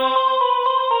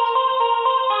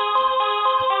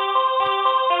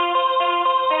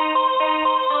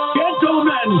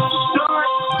gentlemen, start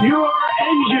your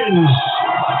engines.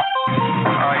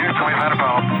 Houston, we've had a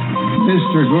problem.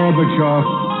 Mr. Gorbachev,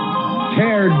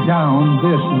 tear down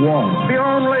this wall. The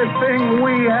only thing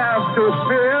we have to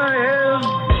fear is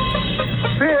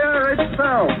fear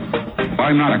itself.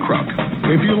 I'm not a crook.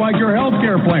 If you like your health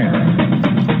care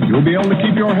plan, you'll be able to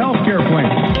keep your health care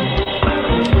plan.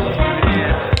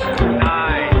 9, 8,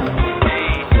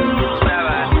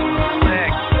 7,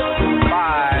 6,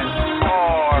 5,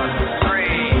 4, 3,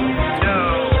 2,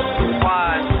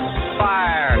 1,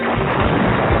 fire.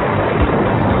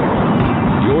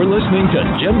 You're listening to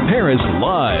Jim Paris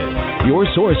Live, your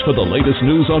source for the latest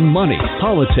news on money,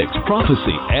 politics,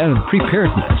 prophecy, and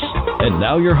preparedness. And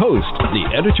now your host, the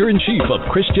editor-in-chief of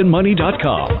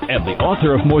ChristianMoney.com and the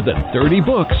author of more than 30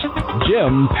 books,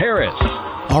 Jim Paris.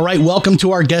 All right, welcome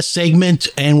to our guest segment,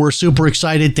 and we're super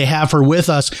excited to have her with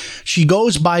us. She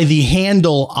goes by the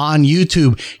handle on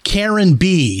YouTube, Karen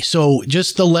B. So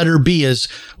just the letter B is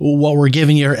what we're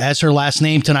giving her as her last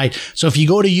name tonight. So if you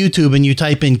go to YouTube and you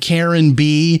type in Karen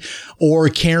B or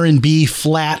Karen B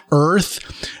Flat Earth,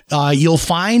 you'll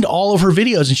find all of her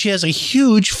videos, and she has a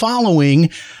huge following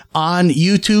on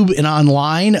YouTube and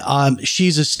online.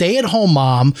 She's a stay-at-home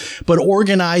mom, but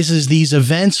organizes these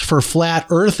events for flat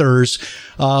earthers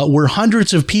where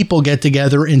hundreds of people get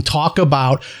together and talk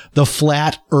about the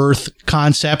flat earth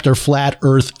concept or flat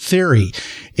earth theory.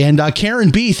 And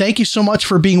Karen B., thank you so much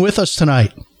for being with us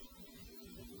tonight.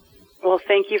 Well,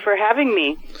 thank you for having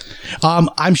me.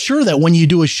 I'm sure that when you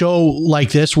do a show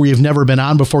like this where you've never been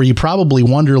on before, you probably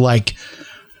wonder, like,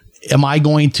 am I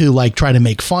going to try to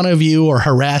make fun of you or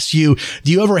harass you?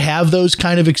 Do you ever have those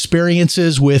kind of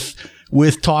experiences with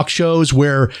talk shows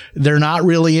where they're not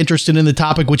really interested in the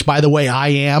topic, which, by the way, I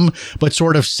am, but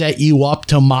sort of set you up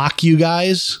to mock you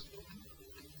guys?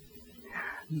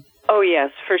 Oh,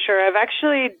 yes, for sure.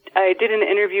 I did an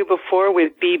interview before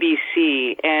with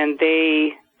BBC, and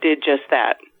they did just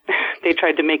that. They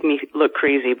tried to make me look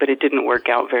crazy, but it didn't work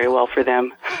out very well for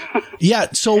them. Yeah.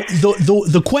 So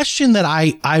the question that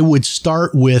I would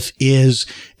start with is,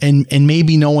 and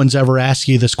maybe no one's ever asked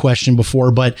you this question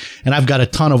before, and I've got a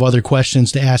ton of other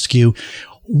questions to ask you.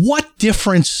 What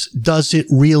difference does it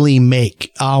really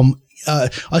make?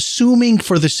 Assuming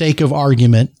for the sake of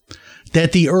argument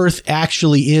that the earth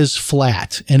actually is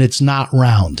flat and it's not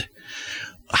round,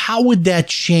 how would that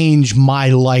change my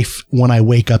life when I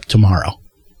wake up tomorrow?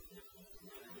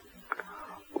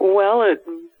 Well, it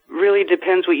really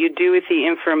depends what you do with the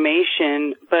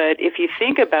information, but if you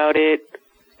think about it,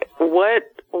 what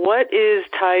is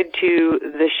tied to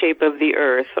the shape of the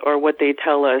earth, or what they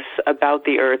tell us about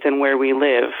the earth and where we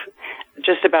live?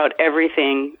 Just about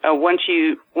everything. Once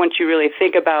you really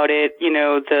think about it,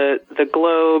 the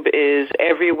globe is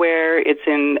everywhere. It's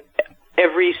in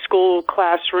every school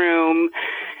classroom.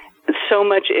 So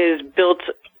much is built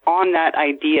on that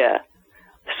idea.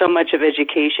 So much of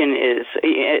education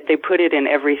they put it in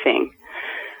everything.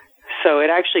 So it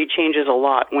actually changes a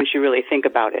lot once you really think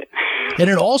about it. And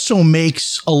it also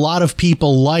makes a lot of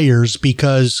people liars,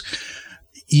 because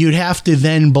you'd have to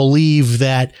then believe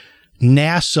that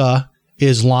NASA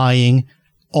is lying.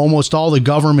 Almost all the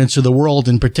governments of the world,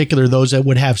 in particular those that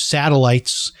would have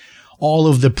satellites, all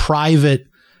of the private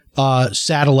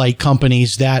satellite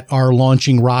companies that are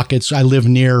launching rockets. I live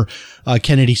near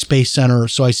Kennedy Space Center,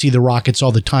 so I see the rockets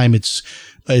all the time. It's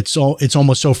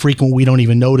almost so frequent we don't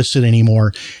even notice it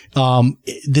anymore.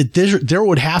 There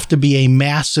would have to be a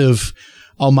massive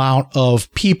amount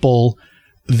of people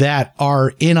that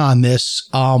are in on this.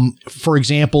 For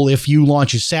example, if you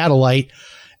launch a satellite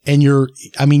and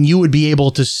you would be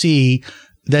able to see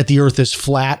that the earth is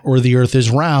flat or the earth is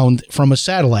round from a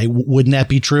satellite. Wouldn't that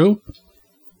be true?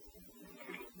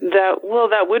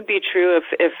 That would be true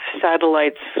if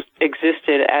satellites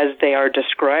existed as they are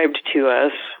described to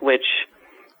us, which,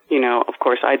 of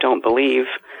course I don't believe.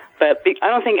 But I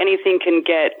don't think anything can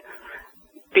get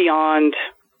beyond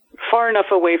far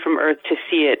enough away from Earth to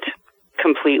see it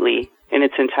completely in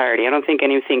its entirety. I don't think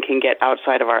anything can get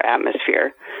outside of our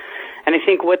atmosphere. And I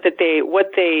think what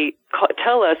they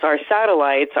tell us are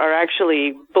satellites are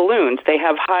actually balloons. They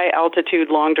have high altitude,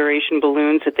 long duration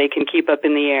balloons that they can keep up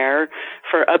in the air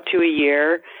for up to a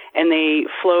year, and they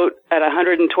float at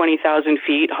 120,000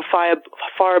 feet,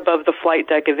 far above the flight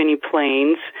deck of any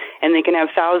planes, and they can have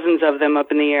thousands of them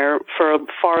up in the air for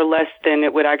far less than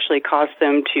it would actually cost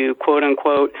them to, quote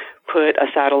unquote, put a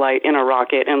satellite in a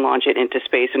rocket and launch it into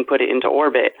space and put it into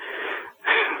orbit.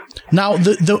 Now,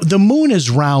 the moon is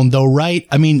round, though, right?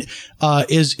 I mean,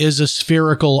 is a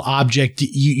spherical object.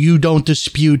 You don't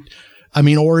dispute. I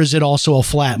mean, or is it also a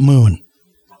flat moon?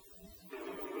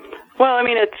 Well, I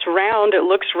mean, it's round. It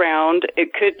looks round.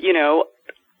 It could,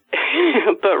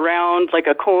 but round like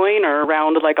a coin or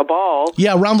round like a ball.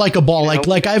 Yeah, round like a ball.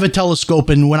 Like I have a telescope,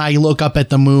 and when I look up at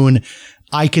the moon,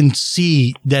 I can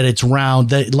see that it's round.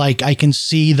 That like I can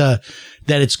see that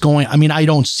it's going. I mean, I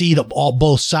don't see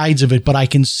both sides of it, but I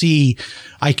can see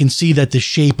that the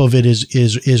shape of it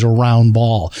is a round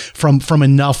ball from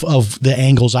enough of the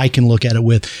angles I can look at it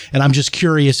with. And I'm just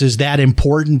curious, is that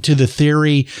important to the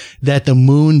theory that the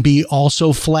moon be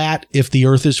also flat if the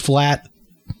Earth is flat?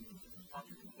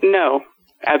 No,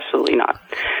 absolutely not.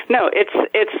 No, it's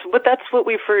that's what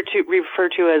we refer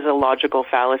to as a logical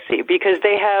fallacy, because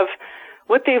they have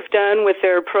what they've done with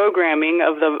their programming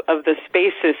of the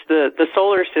space the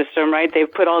solar system, right? They've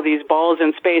put all these balls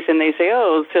in space, and they say,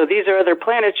 oh, so these are other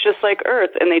planets just like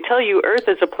Earth, and they tell you Earth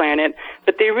is a planet,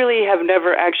 but they really have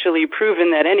never actually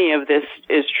proven that any of this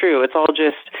is true. It's all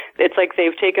it's like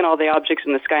they've taken all the objects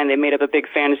in the sky and they made up a big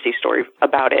fantasy story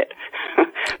about it.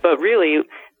 But really,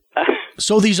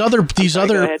 so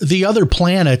the other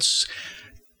planets,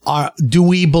 do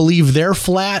we believe they're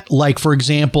flat? Like, for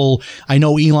example, I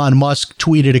know Elon Musk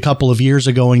tweeted a couple of years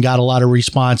ago and got a lot of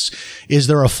response. Is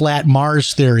there a flat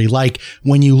Mars theory? Like,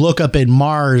 when you look up at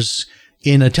Mars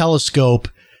in a telescope,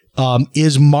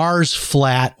 is Mars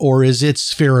flat or is it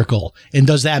spherical? And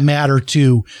does that matter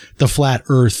to the flat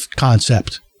Earth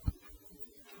concept?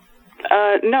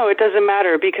 No, it doesn't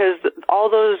matter, because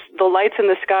the lights in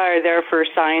the sky are there for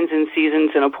signs and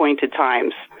seasons and appointed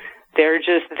times. They're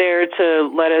just there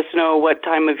to let us know what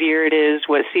time of year it is,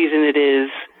 what season it is.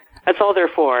 That's all they're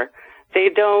for. They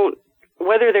don't,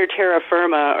 whether they're terra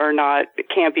firma or not, it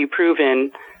can't be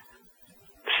proven.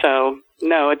 So,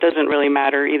 no, it doesn't really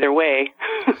matter either way.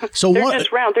 So they're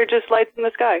just round. They're just lights in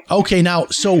the sky. Okay, now,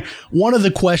 so one of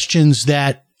the questions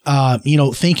that,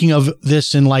 thinking of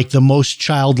this in like the most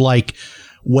childlike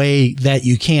way that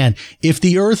you can, if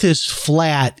the Earth is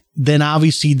flat, then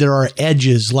obviously there are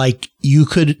edges, like you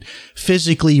could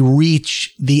physically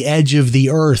reach the edge of the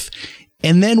Earth.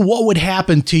 And then what would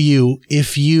happen to you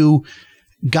if you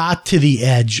got to the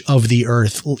edge of the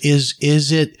Earth? Could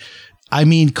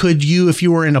you, if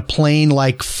you were in a plane,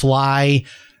 like fly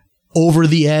over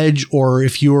the edge, or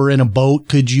if you were in a boat,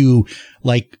 could you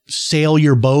like sail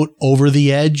your boat over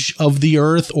the edge of the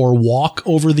Earth or walk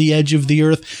over the edge of the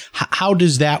Earth? How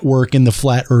does that work in the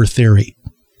flat Earth theory?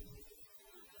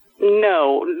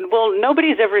 No. Well,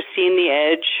 nobody's ever seen the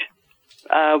edge.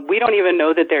 We don't even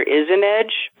know that there is an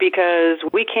edge, because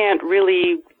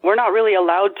we're not really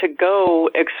allowed to go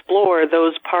explore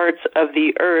those parts of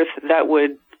the Earth that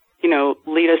would,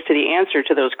 lead us to the answer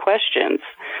to those questions.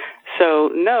 So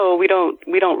no, we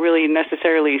don't really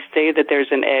necessarily say that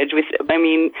there's an edge.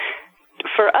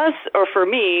 For us, or for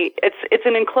me, it's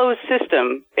an enclosed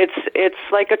system. It's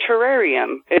like a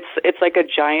terrarium. It's like a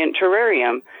giant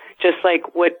terrarium, just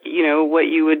like what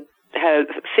you would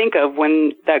think of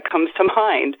when that comes to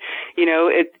mind.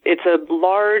 It's a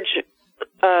large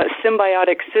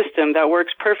symbiotic system that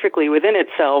works perfectly within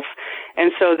itself,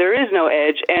 and so there is no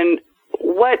edge. And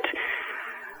what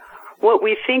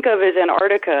we think of as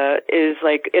Antarctica is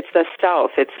like, it's the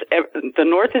south. The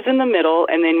north is in the middle,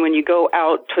 and then when you go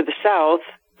out to the south,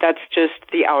 that's just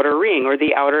the outer ring or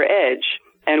the outer edge.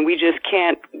 And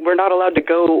we're not allowed to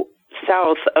go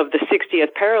south of the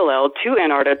 60th parallel to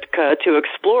Antarctica to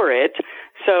explore it.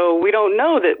 So we don't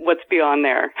know that what's beyond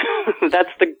there. That's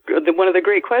one of the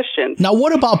great questions. Now,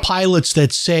 what about pilots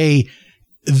that say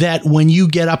that when you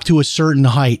get up to a certain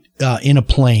height in a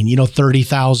plane,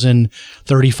 30,000,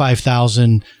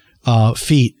 35,000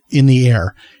 feet in the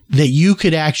air, that you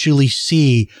could actually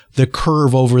see the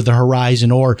curve over the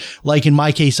horizon? Or like in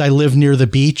my case, I live near the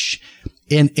beach,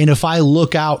 and if I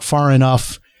look out far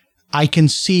enough, I can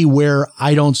see where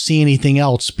I don't see anything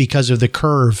else because of the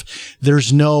curve.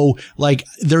 There's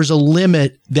a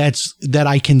limit that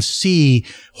I can see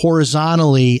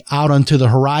horizontally out onto the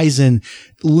horizon,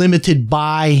 limited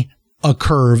by a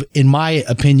curve, in my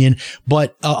opinion.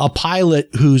 But a pilot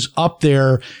who's up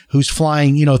there, who's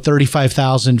flying,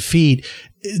 35,000 feet,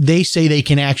 they say they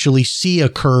can actually see a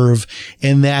curve,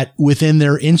 and that within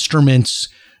their instruments,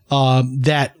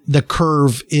 that the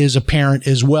curve is apparent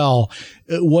as well.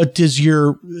 What does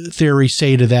your theory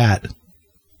say to that?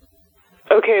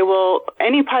 Okay, well,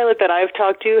 any pilot that I've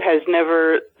talked to has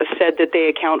never said that they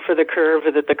account for the curve,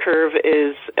 or that the curve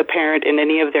is apparent in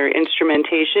any of their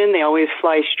instrumentation. They always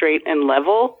fly straight and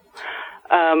level.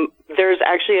 There's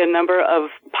actually a number of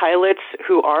pilots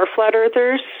who are flat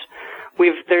earthers.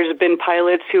 There's been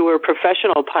pilots who were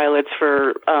professional pilots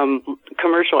for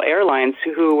commercial airlines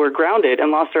who were grounded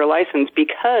and lost their license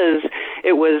because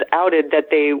it was outed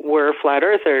that they were flat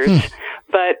earthers.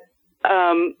 But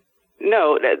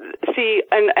No. See,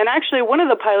 and actually, one of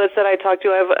the pilots that I talked to,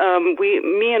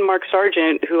 me and Mark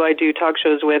Sargent, who I do talk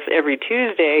shows with every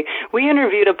Tuesday, we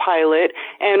interviewed a pilot,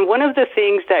 and one of the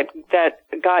things that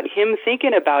got him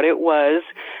thinking about it was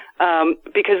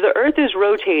because the Earth is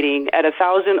rotating at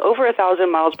over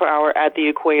 1,000 miles per hour at the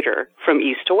equator from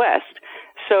east to west.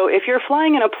 So if you're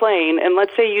flying in a plane, and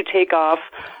let's say you take off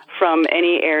from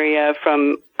any area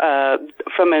from a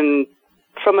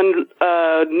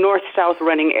north-south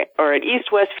running or an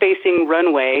east-west facing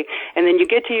runway, and then you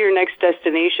get to your next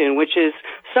destination, which is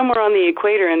somewhere on the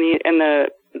equator, and the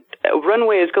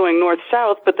runway is going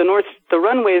north-south, but the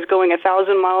runway is going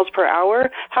 1,000 miles per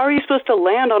hour. How are you supposed to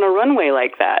land on a runway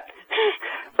like that?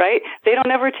 Right? They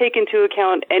don't ever take into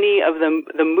account any of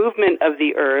the movement of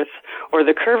the Earth or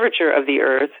the curvature of the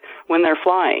Earth when they're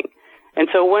flying. And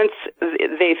so once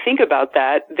they think about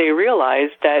that, they realize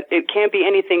that it can't be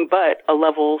anything but a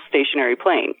level stationary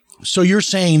plane. So you're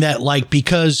saying that, like,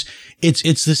 because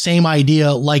it's the same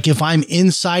idea, like if I'm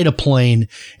inside a plane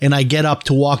and I get up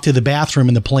to walk to the bathroom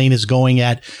and the plane is going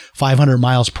at 500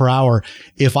 miles per hour,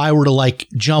 if I were to like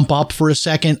jump up for a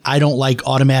second, I don't like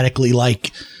automatically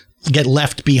like get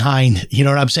left behind. You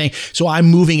know what I'm saying? So I'm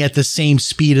moving at the same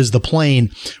speed as the plane,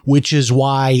 which is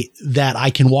why that I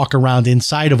can walk around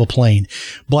inside of a plane.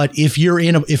 But if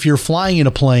you're flying in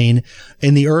a plane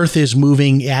and the Earth is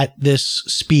moving at this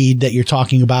speed that you're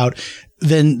talking about,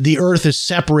 then the Earth is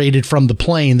separated from the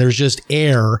plane. There's just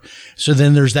air. So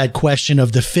then there's that question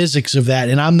of the physics of that.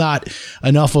 And I'm not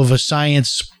enough of a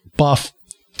science buff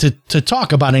to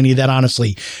talk about any of that,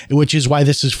 honestly, which is why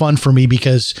this is fun for me,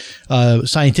 because a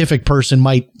scientific person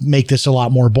might make this a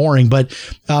lot more boring. But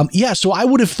so I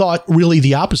would have thought really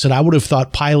the opposite. I would have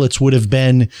thought pilots would have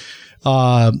been,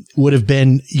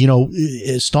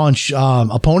 staunch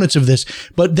opponents of this.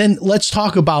 But then let's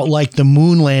talk about like the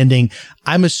moon landing.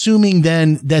 I'm assuming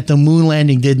then that the moon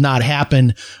landing did not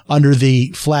happen under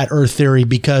the flat Earth theory,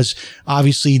 because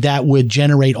obviously that would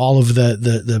generate all of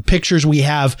the pictures we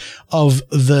have of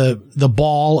the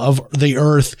ball of the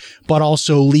Earth, but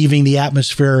also leaving the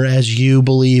atmosphere, as you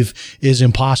believe, is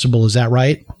impossible. Is that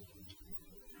right?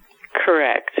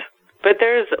 Correct. But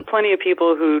there's plenty of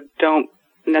people who don't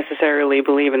necessarily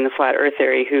believe in the flat Earth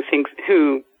theory,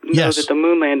 who know that the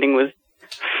moon landing was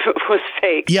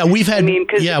fake. Yeah, we've had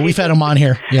them on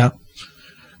here. Yeah,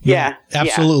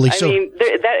 absolutely. Yeah. I mean,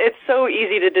 it's so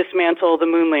easy to dismantle the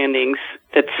moon landings.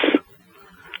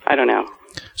 I don't know.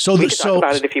 So we can talk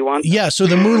about it if you want. Yeah. So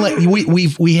the moon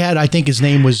we had, I think his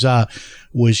name was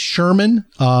Sherman,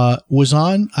 was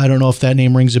on. I don't know if that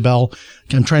name rings a bell.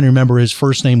 I'm trying to remember, his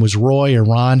first name was Roy or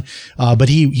Ron. But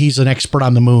he's an expert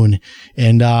on the moon,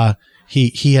 and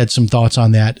he had some thoughts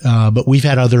on that. But we've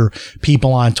had other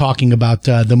people on talking about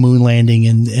the moon landing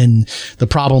and the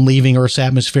problem leaving Earth's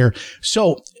atmosphere.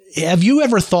 So have you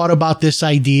ever thought about this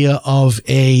idea of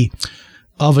a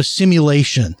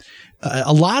simulation?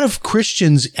 A lot of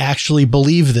Christians actually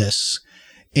believe this.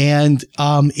 And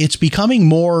it's becoming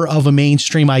more of a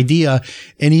mainstream idea.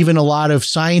 And even a lot of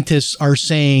scientists are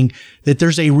saying that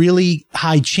there's a really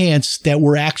high chance that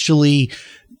we're actually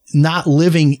not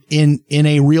living in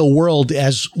a real world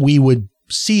as we would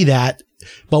see that,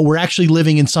 but we're actually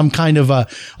living in some kind of a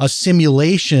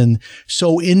simulation.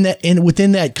 So within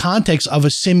that context of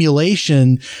a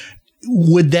simulation,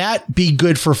 would that be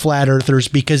good for flat earthers?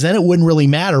 Because then it wouldn't really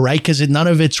matter, right? Because none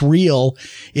of it's real.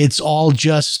 It's all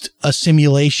just a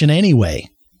simulation anyway.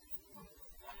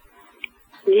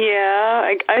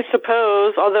 Yeah, I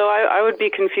suppose. Although I would be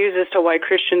confused as to why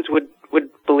Christians would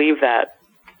believe that.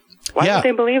 Why would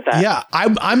they believe that? Yeah,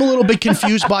 I'm a little bit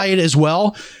confused by it as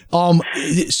well.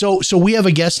 So we have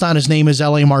a guest on. His name is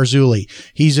L.A. Marzulli.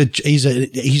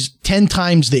 He's 10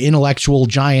 times the intellectual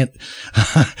giant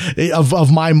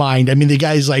of my mind. I mean, the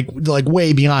guy's like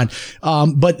way beyond.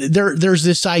 But there's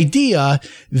this idea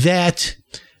that,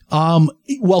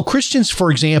 Christians,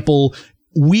 for example,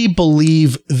 we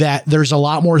believe that there's a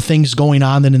lot more things going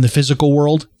on than in the physical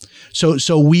world.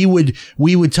 So we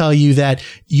would tell you that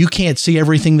you can't see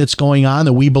everything that's going on,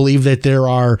 that we believe that there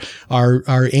are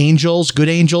angels, good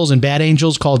angels and bad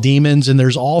angels called demons. And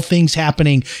there's all things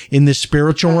happening in this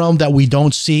spiritual realm that we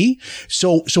don't see.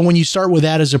 So when you start with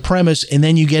that as a premise, and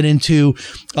then you get into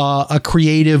a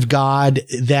creative God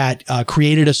that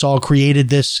created us all, created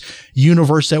this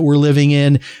universe that we're living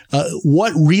in,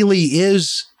 what really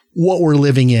is what we're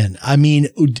living in? I mean,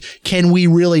 can we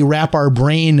really wrap our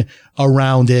brain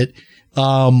around it?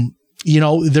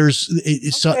 There's,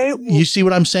 you see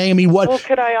what I'm saying? I mean, what? Well,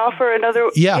 could I offer another?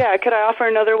 Yeah. Could I offer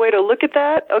another way to look at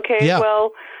that? Okay. Yeah.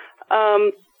 Well,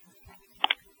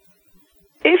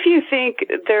 if you think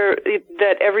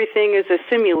that everything is a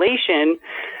simulation,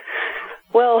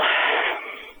 Well,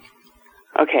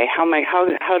 okay, how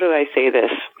do I say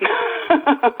this?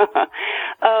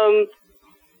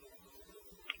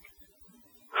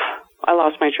 I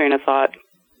lost my train of thought.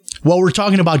 Well, we're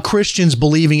talking about Christians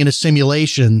believing in a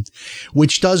simulation,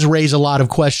 which does raise a lot of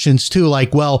questions too.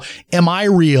 Like, well, am I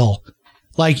real?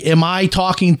 Like, am I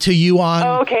talking to you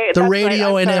on the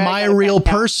radio, and am I a real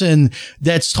person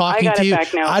that's talking to you?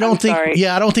 I don't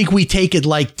think we take it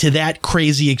like to that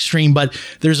crazy extreme, but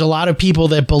there's a lot of people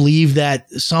that believe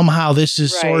that somehow this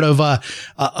is sort of a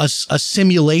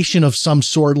simulation of some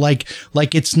sort, like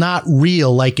it's not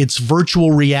real, like it's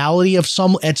virtual reality at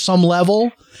some level.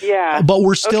 Yeah. But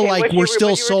we're still we're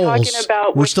still souls.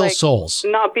 We're still souls.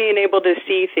 Not being able to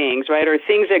see things, right? Or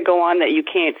things that go on that you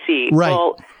can't see. Right.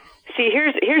 Well, see,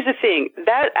 here's the thing.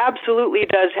 That absolutely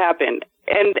does happen.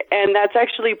 And that's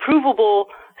actually provable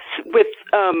with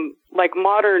like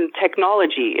modern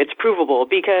technology. It's provable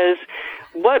because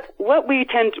what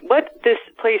this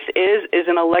place is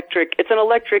an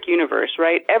electric universe,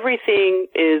 right? Everything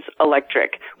is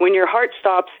electric. When your heart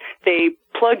stops, they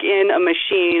plug in a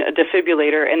machine, a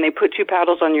defibrillator, and they put 2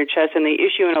 paddles on your chest and they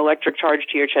issue an electric charge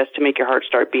to your chest to make your heart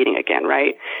start beating again,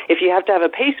 right? If you have to have a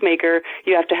pacemaker,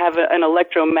 you have to have an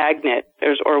electromagnet,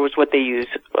 or was what they use,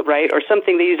 right? Or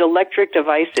something. They use electric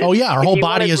devices. Oh yeah, our whole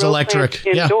body is electric.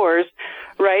 Indoors,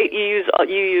 right? You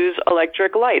use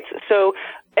electric lights. So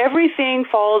everything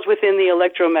falls within the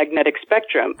electromagnetic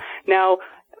spectrum. Now,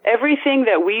 everything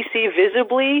that we see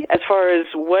visibly, as far as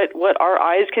what our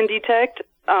eyes can detect,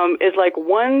 is like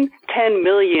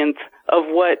 1/10,000,000th of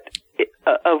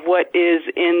what is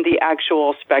in the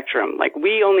actual spectrum. Like,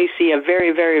 we only see a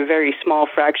very, very, very small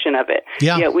fraction of it.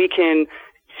 Yeah. Yet we can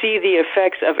see the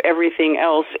effects of everything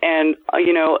else. And,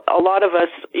 a lot of us,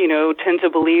 tend to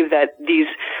believe that these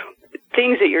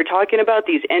things that you're talking about,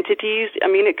 these entities, I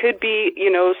mean, it could be,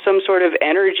 some sort of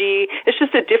energy. It's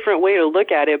just a different way to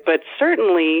look at it. But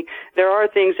certainly there are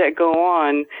things that go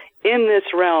on in this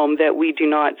realm that we do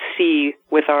not see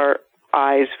with our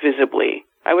eyes visibly.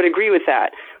 I would agree with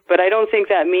that. But I don't think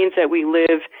that means that we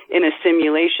live in a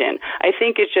simulation. I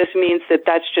think it just means that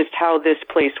that's just how this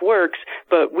place works.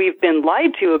 But we've been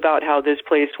lied to about how this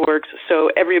place works. So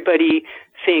everybody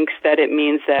thinks that it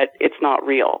means that it's not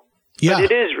real. Yeah.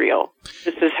 But it is real.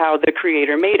 This is how the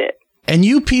Creator made it. And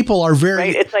you people are very,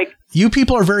 right? It's like, you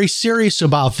people are very serious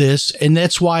about this. And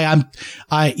that's why I'm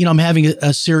having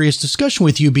a serious discussion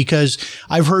with you, because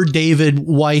I've heard David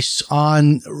Weiss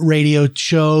on radio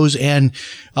shows, and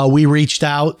we reached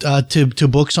out to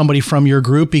book somebody from your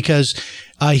group because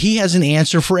he has an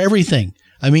answer for everything.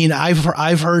 I mean,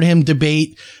 I've heard him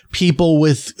debate people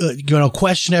with,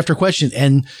 question after question.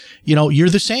 And, you're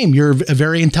the same. You're a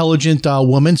very intelligent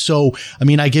woman. So, I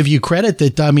mean, I give you credit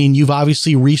that, you've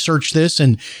obviously researched this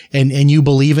and you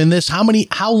believe in this.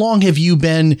 How long have you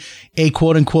been a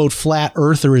quote unquote flat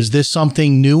earther? Is this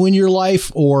something new in your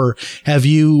life, or have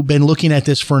you been looking at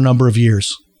this for a number of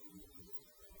years?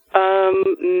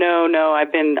 No,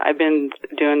 I've been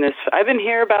doing this. I've been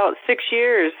here about 6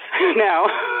 years now.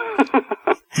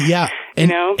 Yeah.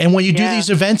 And when you do these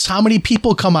events, how many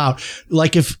people come out?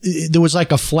 Like, if there was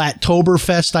like a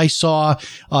Flattoberfest I saw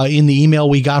in the email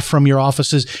we got from your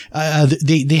offices,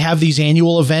 they have these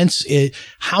annual events.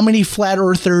 How many flat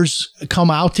earthers come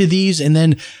out to these? And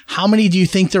then how many do you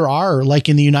think there are, like,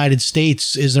 in the United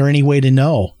States? Is there any way to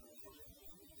know?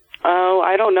 Oh,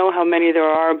 I don't know how many there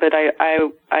are, but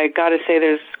I got to say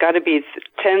there's got to be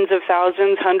tens of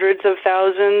thousands, hundreds of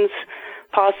thousands,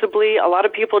 possibly. A lot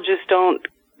of people just don't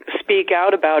speak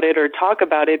out about it or talk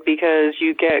about it because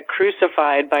you get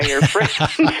crucified by your friends.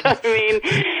 I mean,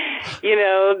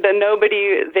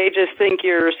 they just think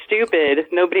you're stupid.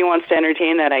 Nobody wants to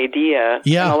entertain that idea.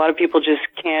 Yeah. And a lot of people just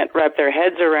can't wrap their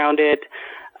heads around it.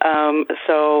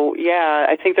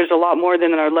 I think there's a lot more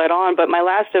than are let on. But my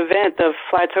last event, the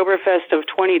Flattoberfest of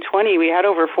 2020, we had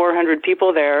over 400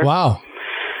 people there. Wow.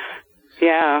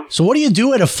 Yeah. So what do you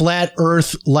do at a flat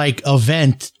earth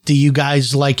event? Do you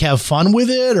guys have fun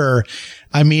with it, or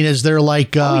I mean, is there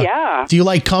do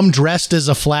you come dressed as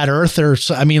a flat earther?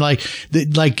 I mean, I'm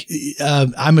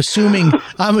assuming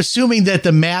that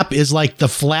the map is like the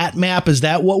flat map. Is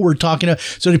that what we're talking about?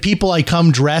 So do people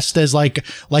come dressed as like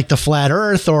the flat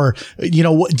earth, or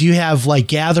do you have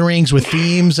gatherings with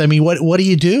themes? I mean, what do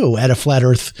you do at a flat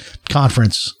earth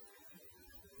conference?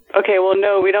 Okay, well,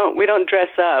 no, we don't dress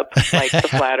up like the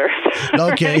flat earth.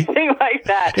 Okay, or anything like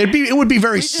that. It would be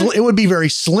very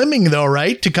slimming though,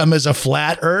 right? To come as a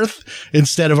flat Earth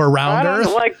instead of a round Earth.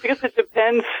 Well, I guess it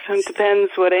depends. It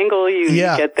depends what angle you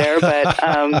get there,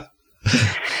 but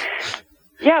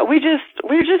Yeah, we're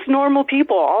just normal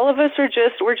people. All of us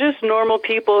we're just normal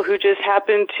people who just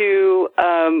happen to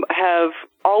have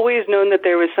always known that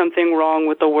there was something wrong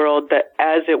with the world that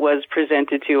as it was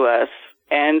presented to us.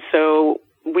 And so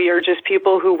we are just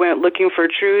people who went looking for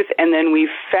truth, and then we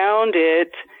found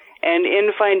it. And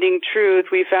in finding truth,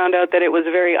 we found out that it was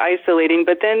very isolating,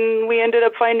 but then we ended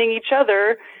up finding each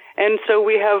other. And so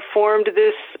we have formed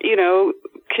this,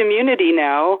 community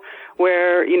now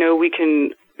where,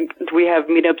 we have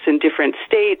meetups in different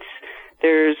states.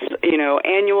 There's,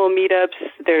 annual meetups.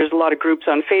 There's a lot of groups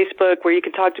on Facebook where you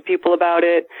can talk to people about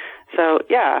it. So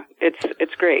yeah,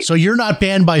 it's great. So you're not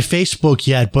banned by Facebook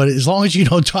yet, but as long as you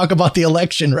don't talk about the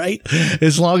election, right?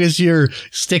 As long as you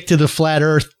stick to the flat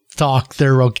Earth talk,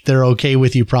 they're okay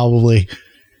with you probably.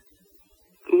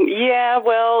 Yeah,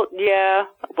 well,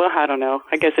 I don't know.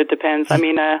 I guess it depends. I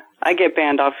mean, I get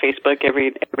banned off Facebook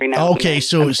every now. Okay, and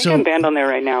then. so I'm banned on there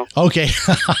right now. Okay,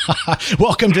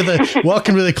 welcome to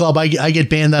the club. I get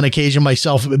banned on occasion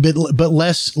myself, but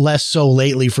less so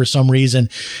lately for some reason.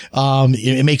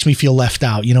 It makes me feel left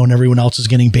out, and everyone else is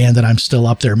getting banned and I'm still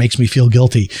up there. It makes me feel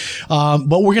guilty.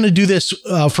 But we're gonna do this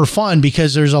for fun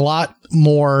because there's a lot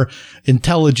more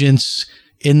intelligence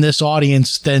in this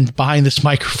audience than behind this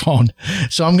microphone.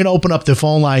 So I'm going to open up the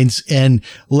phone lines and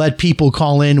let people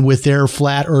call in with their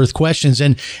flat earth questions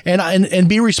and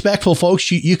be respectful,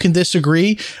 folks. You can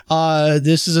disagree.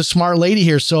 This is a smart lady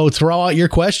here. So throw out your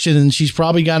question and she's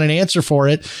probably got an answer for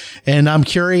it. And I'm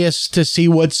curious to see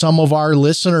what some of our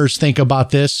listeners think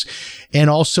about this. And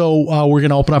also, we're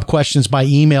going to open up questions by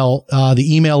email. The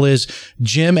email is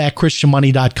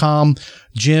jim@christianmoney.com,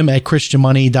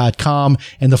 jim@christianmoney.com.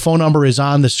 And the phone number is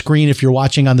on the screen. If you're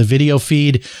watching on the video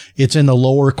feed, it's in the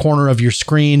lower corner of your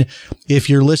screen. If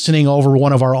you're listening over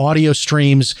one of our audio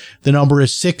streams, the number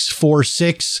is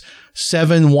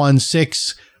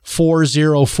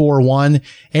 646-716-4041.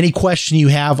 Any question you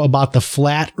have about the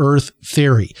flat earth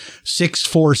theory,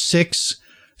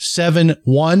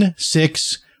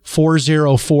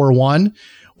 646-716-4041.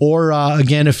 Or,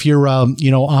 again, if you're, on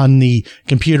the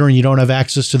computer and you don't have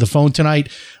access to the phone tonight,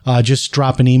 just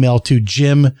drop an email to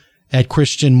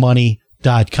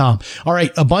jim@christianmoney.com. All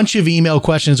right. A bunch of email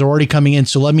questions are already coming in.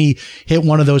 So let me hit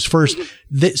one of those first.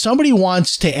 Somebody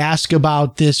wants to ask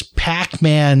about this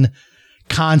Pac-Man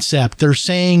concept. They're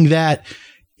saying that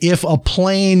if a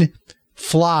plane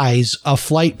flies a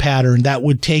flight pattern that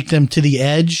would take them to the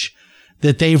edge,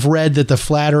 that they've read that the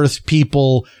flat earth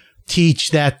people teach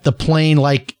that the plane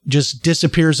just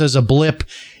disappears as a blip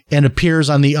and appears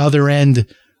on the other end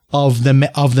of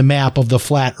the map of the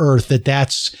flat earth,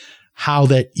 that's how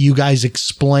that you guys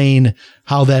explain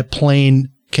how that plane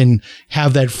can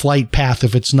have that flight path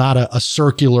if it's not a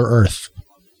circular earth.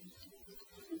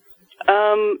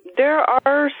 There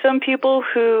are some people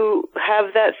who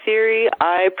have that theory.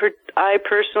 I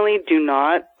personally do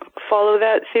not follow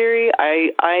that theory.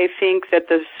 I think that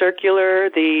the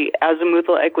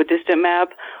azimuthal equidistant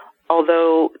map,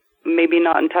 although maybe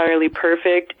not entirely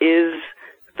perfect, is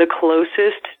the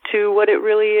closest to what it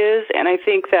really is. And I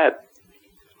think that,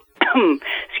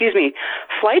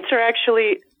 flights are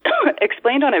actually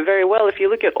explained on it very well. If you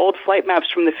look at old flight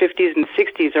maps from the 50s and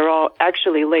 60s, they're all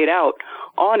actually laid out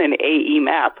on an AE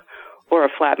map or a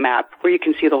flat map where you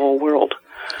can see the whole world.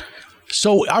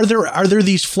 So are there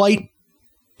these flight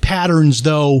patterns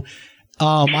though?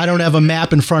 I don't have a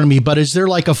map in front of me, but is there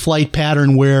like a flight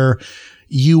pattern where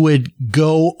you would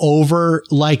go over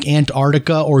like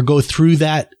Antarctica or go through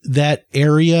that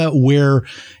area where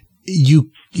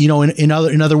in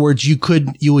other words,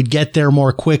 you would get there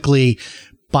more quickly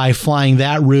by flying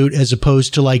that route as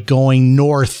opposed to like going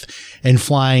north and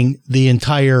flying the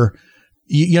entire,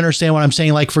 you understand what I'm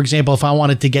saying? Like, for example, if I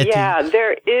wanted to get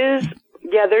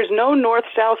there's no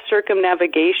north-south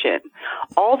circumnavigation.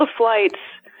 All the flights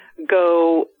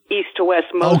go east to west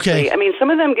mostly. Okay. I mean, some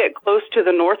of them get close to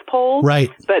the North Pole, right?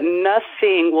 But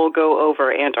nothing will go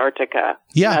over Antarctica.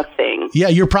 Yeah. Nothing. Yeah,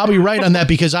 you're probably right on that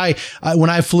because I when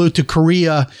I flew to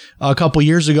Korea a couple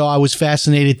years ago, I was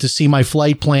fascinated to see my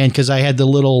flight plan because I had the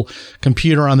little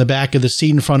computer on the back of the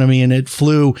seat in front of me and it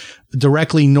flew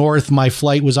directly north. My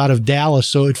flight was out of Dallas,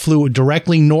 so it flew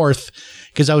directly north.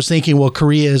 Because I was thinking, well,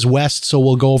 Korea is west, so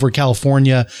we'll go over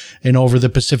California and over the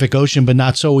Pacific Ocean, but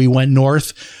not so. We went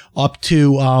north up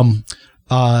to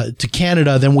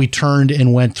Canada, then we turned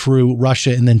and went through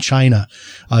Russia and then China.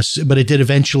 But it did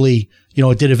eventually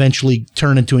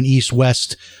turn into an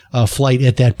east-west flight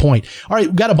at that point. All right,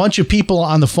 we've got a bunch of people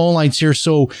on the phone lines here.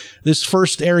 So this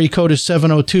first area code is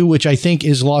 702, which I think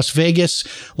is Las Vegas.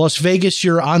 Las Vegas,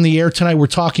 you're on the air tonight. We're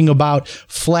talking about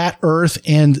flat Earth,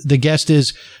 and the guest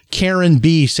is Karen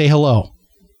B. Say hello.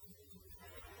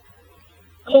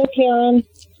 Hello, Karen.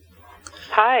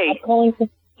 Hi.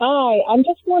 Hi. I'm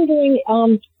just wondering,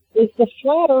 is the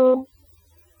flat Earth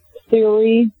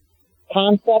theory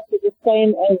concept the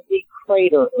same as the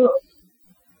crater Earth?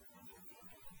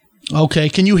 Okay.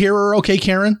 Can you hear her okay,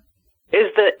 Karen? Is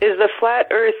the flat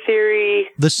Earth theory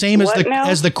the same as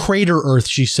the crater Earth,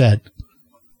 she said.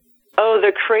 Oh,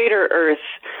 the crater Earth.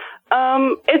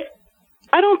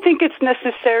 I don't think it's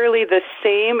necessarily the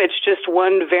same. It's just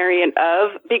one variant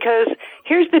of, because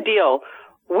here's the deal.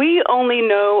 We only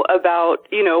know about,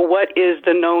 what is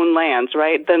the known lands,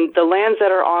 right? The lands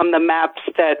that are on the maps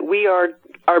that we are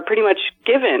pretty much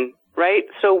given, right?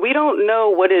 So we don't know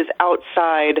what is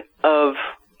outside of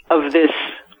this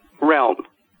realm.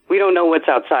 We don't know what's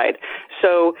outside.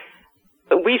 So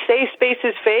we say space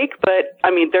is fake, but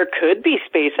I mean, there could be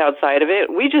space outside of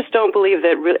it. We just don't believe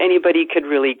that anybody could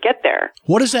really get there.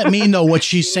 What does that mean, though? What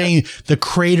she's saying, the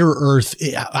crater Earth?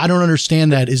 I don't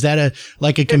understand that. Is that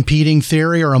a competing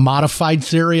theory or a modified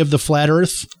theory of the flat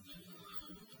Earth?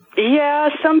 Yeah,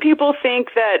 some people think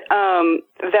that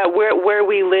that where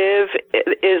we live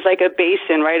is like a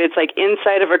basin, right? It's like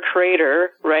inside of a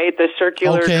crater, right? The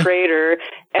circular crater,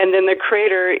 and then the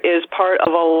crater is part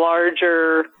of a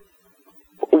larger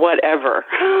whatever.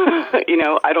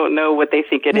 I don't know what they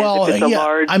think it is. If it's a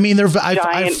large, I mean,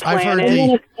 giant I've heard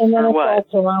planet, and then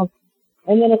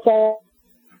it's all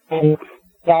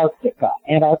Antarctica.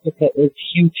 Antarctica is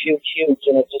huge,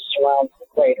 and it just surrounds the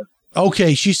crater.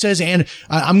 Okay, she says, and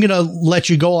I'm going to let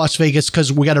you go, Las Vegas,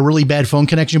 because we got a really bad phone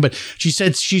connection. But she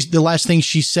said the last thing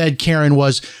she said, Karen,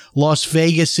 was Las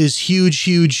Vegas is huge.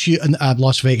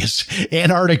 Las Vegas,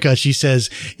 Antarctica, she says,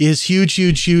 is huge,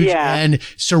 and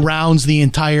surrounds the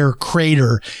entire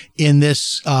crater in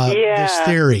this this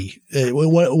theory.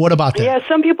 What about that? Yeah,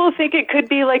 some people think it could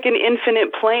be like an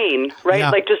infinite plane, right?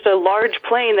 Yeah. Like just a large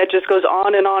plane that just goes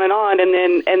on and on and on,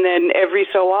 and then every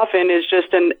so often is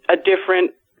just a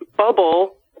different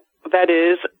bubble that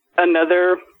is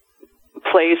another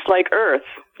place like Earth,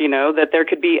 that there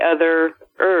could be other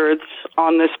Earths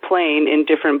on this plane in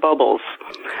different bubbles.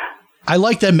 I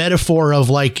like that metaphor of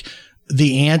like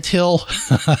the anthill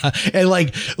and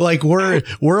like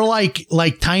we're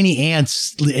like tiny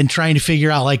ants and trying to figure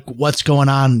out like what's going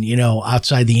on,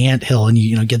 outside the anthill, and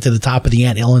get to the top of the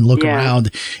anthill and look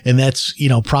around. And that's,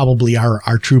 probably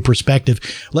our true perspective.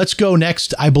 Let's go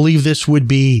next. I believe this would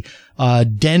be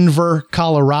Denver,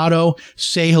 Colorado.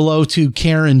 Say hello to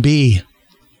Karen B.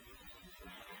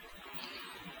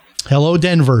 Hello,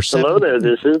 Denver. Hello there.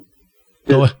 This is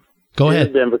go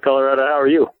ahead. Denver, Colorado. How are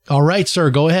you? All right, sir.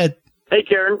 Go ahead. Hey,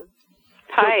 Karen.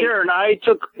 Hi. So, Karen, I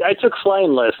took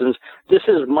flying lessons. This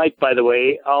is Mike, by the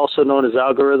way, also known as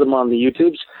Algorithm on the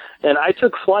YouTubes. And I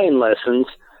took flying lessons,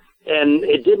 and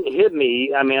it didn't hit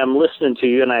me. I mean, I'm listening to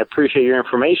you, and I appreciate your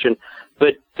information,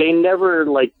 but they never,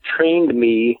 trained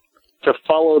me to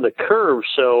follow the curve.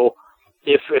 So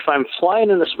if I'm flying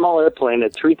in a small airplane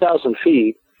at 3,000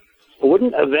 feet,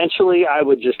 wouldn't eventually I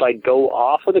would just, go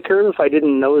off of the curve if I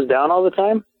didn't nose down all the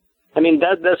time? I mean,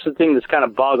 that's the thing that's kind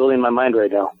of boggling my mind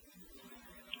right now.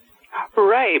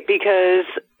 Right, because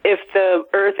if the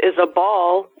Earth is a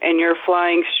ball and you're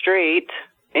flying straight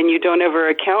and you don't ever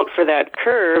account for that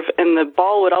curve, and the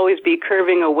ball would always be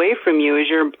curving away from you as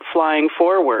you're flying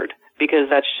forward, because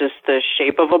that's just the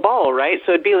shape of a ball, right?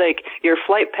 So it'd be like your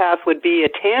flight path would be a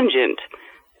tangent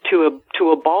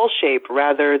to a ball shape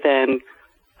rather than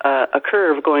a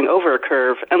curve going over a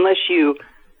curve, unless you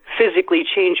physically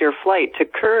change your flight to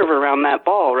curve around that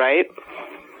ball, right?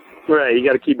 Right, you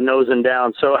got to keep nosing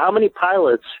down. So how many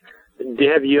pilots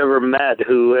have you ever met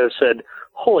who have said,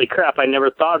 holy crap, I never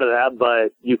thought of that,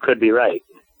 but you could be right?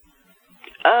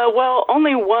 Well,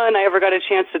 only one I ever got a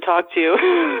chance to talk to,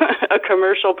 a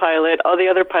commercial pilot. All the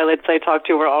other pilots I talked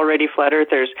to were already flat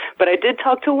earthers. But I did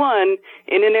talk to one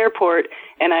in an airport,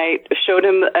 and I showed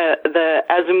him the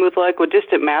azimuthal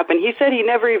equidistant map, and he said he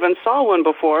never even saw one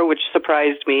before, which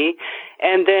surprised me.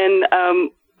 And then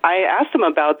I asked him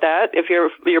about that. If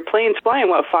your plane's flying,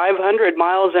 500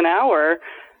 miles an hour,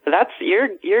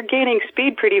 you're gaining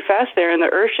speed pretty fast there, and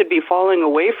the Earth should be falling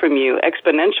away from you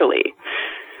exponentially.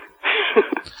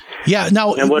 Yeah.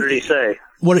 Now, and what did he say?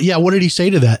 What did he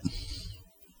say to that?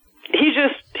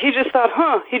 He just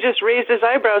thought, he just raised his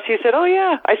eyebrows. He said, oh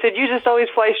yeah. I said, you just always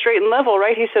fly straight and level,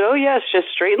 right? He said, oh yes, just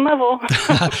straight and level.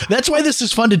 That's why this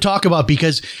is fun to talk about,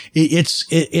 because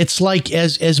it's like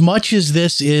as much as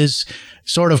this is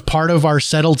sort of part of our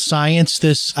settled science,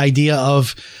 this idea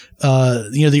of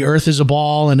the Earth is a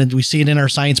ball, and we see it in our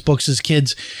science books as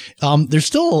kids. There's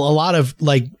still a lot of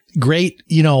great,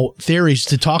 theories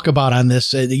to talk about on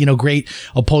this, great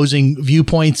opposing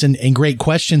viewpoints and great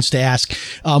questions to ask.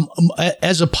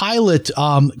 As a pilot,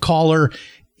 caller,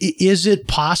 is it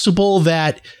possible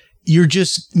that you're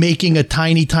just making a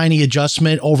tiny, tiny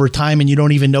adjustment over time and you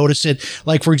don't even notice it?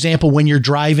 Like, for example, when you're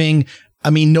driving,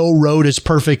 no road is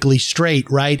perfectly straight,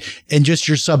 right? And just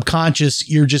your subconscious,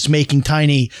 you're just making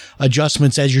tiny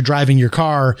adjustments as you're driving your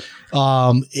car,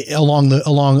 along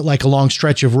a long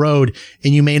stretch of road.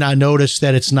 And you may not notice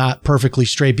that it's not perfectly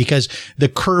straight because the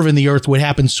curve in the earth would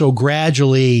happen so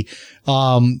gradually.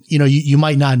 You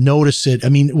might not notice it.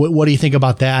 What do you think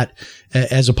about that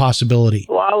as a possibility?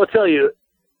 Well, I'll tell you,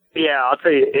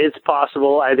 it's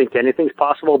possible. I think anything's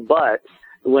possible. But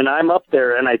when I'm up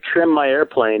there and I trim my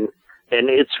airplane, and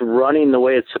it's running the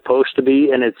way it's supposed to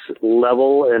be, and it's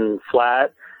level and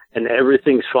flat, and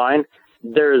everything's fine,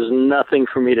 there is nothing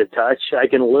for me to touch. I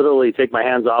can literally take my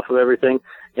hands off of everything,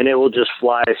 and it will just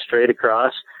fly straight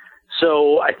across.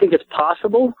 So I think it's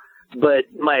possible, but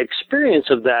my experience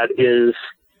of that is,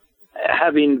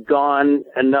 having gone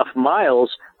enough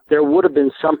miles, there would have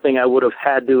been something I would have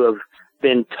had to have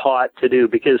been taught to do,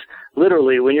 because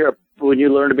literally when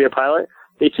you learn to be a pilot,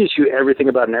 they teach you everything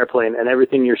about an airplane and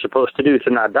everything you're supposed to do to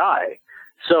not die.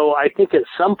 So I think at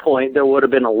some point there would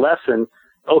have been a lesson.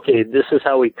 Okay, this is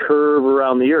how we curve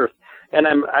around the earth. And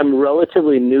I'm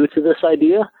relatively new to this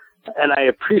idea, and I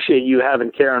appreciate you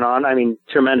having Karen on.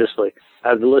 Tremendously.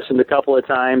 I've listened a couple of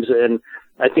times, and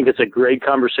I think it's a great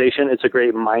conversation. It's a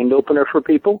great mind opener for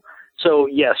people. So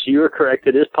yes, you're correct.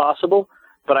 It is possible,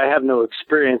 but I have no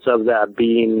experience of that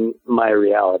being my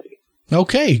reality.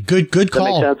 Okay, good call. Does that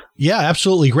make sense? Yeah,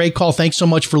 absolutely. Great call. Thanks so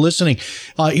much for listening.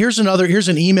 Here's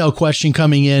an email question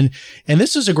coming in, and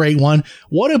this is a great one.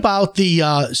 What about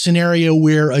the scenario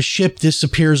where a ship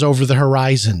disappears over the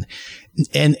horizon?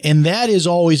 And that is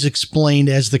always explained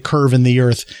as the curve in the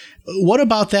earth. What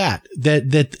about that?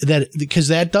 That because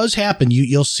that does happen.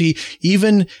 You'll see,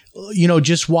 even,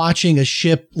 just watching a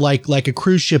ship like a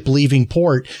cruise ship leaving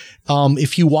port.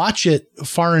 If you watch it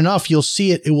far enough, you'll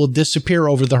see it will disappear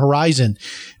over the horizon,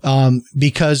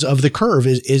 because of the curve.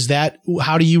 Is that,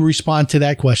 how do you respond to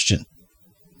that question?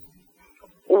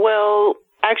 Well,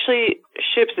 actually,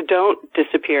 ships don't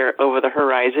disappear over the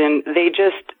horizon. They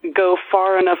just go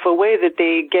far enough away that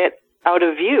they get out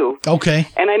of view. Okay.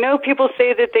 And I know people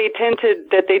say that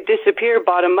they disappear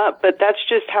bottom up, but that's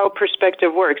just how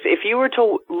perspective works. If you were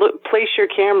to place your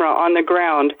camera on the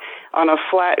ground, on a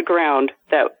flat ground,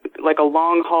 that like a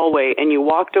long hallway, and you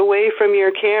walked away from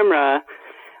your camera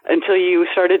until you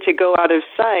started to go out of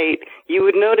sight, you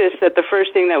would notice that the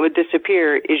first thing that would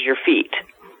disappear is your feet.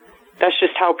 That's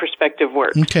just how perspective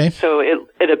works. Okay. So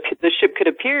the ship could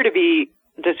appear to be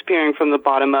disappearing from the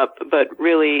bottom up, but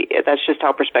really that's just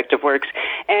how perspective works.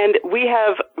 And we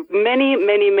have many,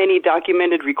 many, many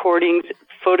documented recordings,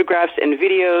 photographs, and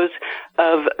videos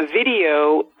of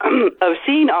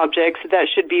seeing objects that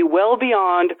should be well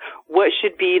beyond what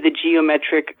should be the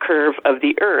geometric curve of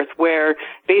the earth, where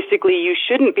basically you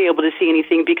shouldn't be able to see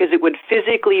anything because it would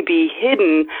physically be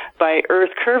hidden by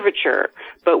earth curvature.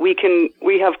 But we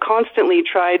have constantly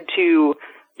tried to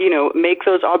make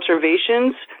those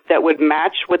observations that would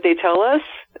match what they tell us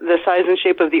the size and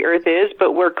shape of the earth is,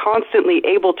 but we're constantly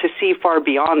able to see far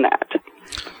beyond that.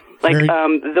 Like,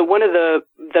 one of the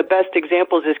best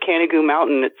examples is Canigou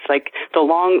Mountain. It's like the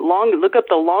look up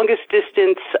the longest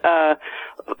distance,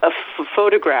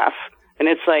 photograph, and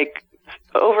it's like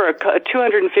over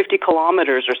 250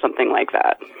 kilometers or something like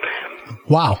that.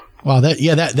 Wow.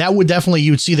 That would definitely,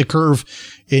 you would see the curve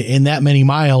in that many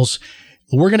miles.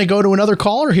 We're going to go to another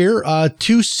caller here,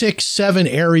 267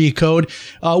 area code.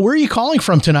 Where are you calling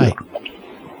from tonight?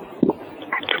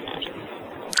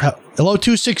 Hello,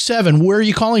 267. Where are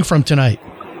you calling from tonight?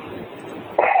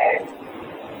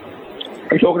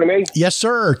 Are you talking to me? Yes,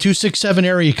 sir. 267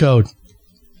 area code.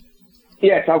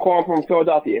 Yes, I'm calling from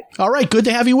Philadelphia. All right. Good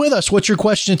to have you with us. What's your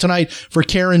question tonight for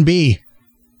Karen B?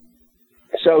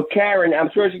 So, Karen, I'm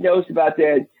sure she knows about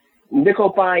the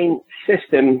nickel-fine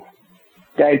system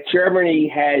that Germany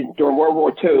had during World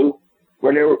War II,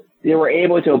 where they were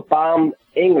able to bomb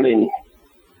England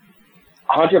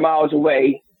 100 miles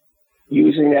away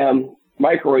using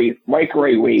microwave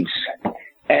waves.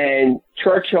 And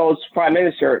Churchill's prime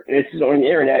minister, and this is on the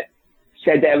internet,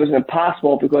 said that it was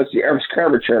impossible because of the Earth's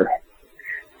curvature.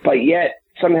 But yet,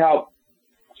 somehow,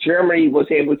 Germany was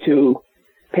able to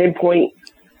pinpoint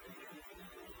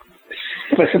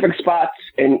specific spots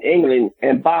in England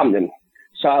and bomb them.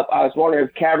 So I was wondering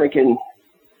if Karen can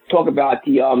talk about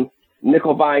the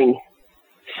nickel-fine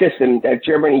system that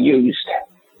Germany used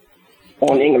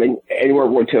on England in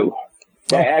World War II.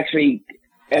 That actually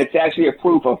it's actually a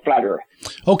proof of flat Earth.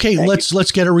 Okay,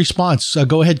 let's get a response.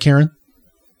 Go ahead, Karen.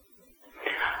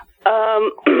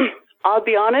 I'll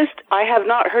be honest, I have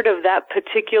not heard of that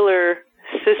particular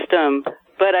system,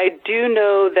 but I do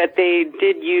know that they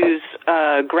did use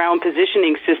ground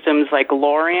positioning systems like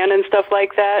LORAN and stuff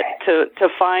like that to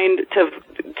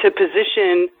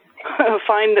position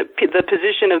find the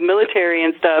position of military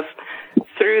and stuff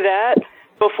through that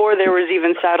before there was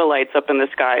even satellites up in the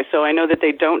sky. So I know that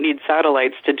they don't need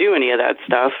satellites to do any of that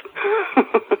stuff.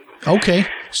 Okay.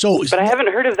 But I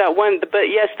haven't heard of that one. But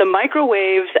yes, the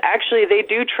microwaves, actually, they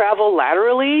do travel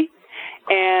laterally,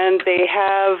 and they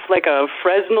have like a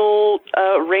Fresnel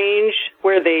range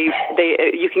where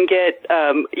you can get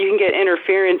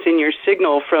interference in your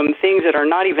signal from things that are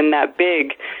not even that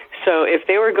big. So if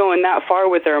they were going that far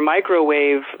with their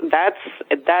microwave, that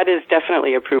is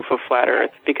definitely a proof of flat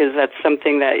Earth, because that's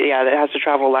something that has to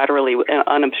travel laterally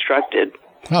unobstructed.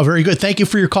 Oh, very good. Thank you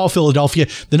for your call, Philadelphia.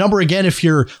 The number again, if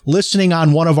you're listening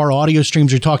on one of our audio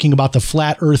streams, you're talking about the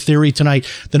flat Earth theory tonight.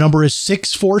 The number is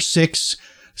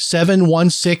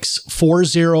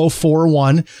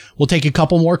 646-716-4041. We'll take a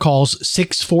couple more calls.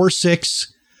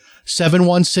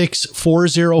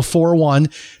 646-716-4041.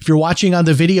 If you're watching on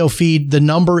the video feed, the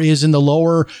number is in the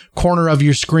lower corner of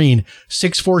your screen.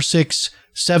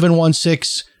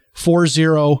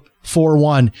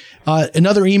 646-716-4041.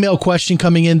 Another email question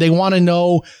coming in. They want to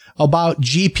know about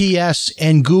GPS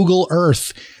and Google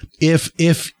Earth. If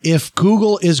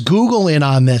Google is Google in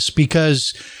on this,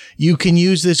 because you can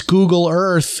use this Google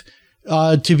Earth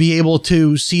to be able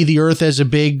to see the Earth as a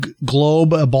big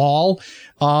globe, a ball.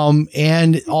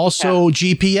 And also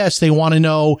GPS. They want to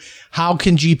know, how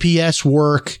can GPS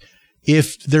work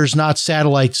if there's not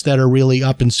satellites that are really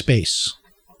up in space?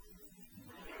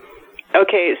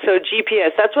 Okay, so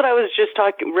GPS, that's what I was just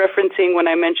referencing when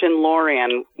I mentioned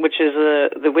LORAN, which is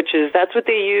that's what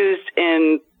they used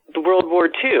in the World War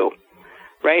II,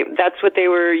 right? That's what they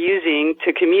were using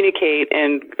to communicate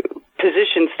and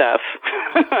position stuff.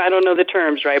 I don't know the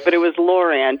terms, right? But it was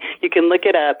LORAN. You can look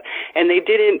it up. And they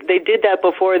did that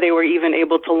before they were even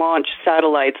able to launch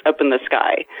satellites up in the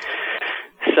sky.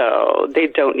 So they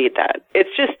don't need that.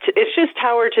 It's just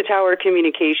tower to tower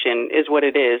communication is what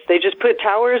it is. They just put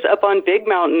towers up on big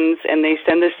mountains and they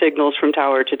send the signals from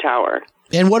tower to tower.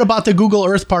 And what about the Google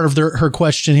Earth part of her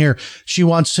question here? She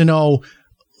wants to know,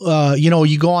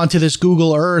 you go onto this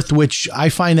Google Earth, which I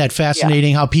find that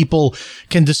fascinating, how people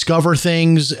can discover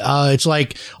things. It's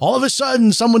like all of a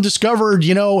sudden someone discovered,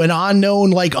 an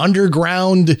unknown, like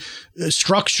underground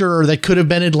structure that could have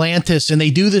been Atlantis. And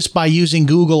they do this by using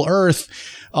Google Earth.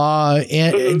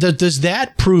 Does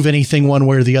that prove anything one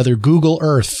way or the other, Google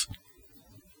Earth?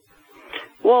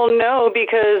 Well, no,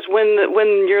 because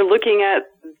when you're looking at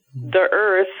the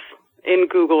Earth in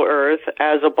Google Earth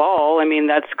as a ball, I mean,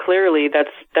 that's a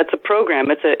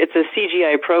program. It's a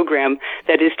CGI program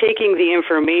that is taking the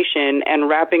information and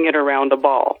wrapping it around a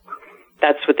ball.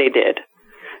 That's what they did.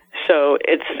 So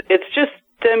it's just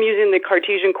them using the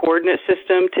Cartesian coordinate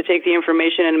system to take the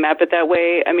information and map it that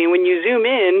way. I mean, when you zoom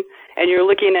in and you're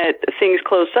looking at things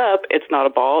close up, it's not a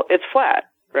ball, it's flat,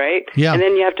 right? Yeah. And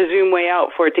then you have to zoom way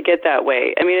out for it to get that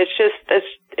way. I mean, it's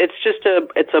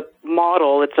a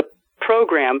model, it's a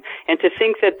program, and to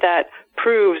think that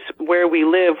proves where we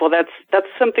live, well, that's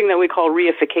something that we call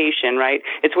reification, right?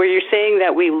 It's where you're saying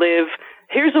that we live.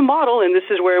 Here's a model, and this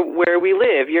is where we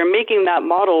live. You're making that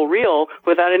model real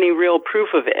without any real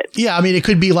proof of it. Yeah, I mean, it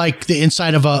could be like the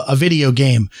inside of a video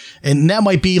game. And that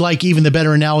might be like even the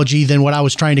better analogy than what I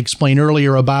was trying to explain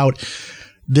earlier about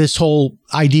this whole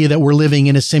idea that we're living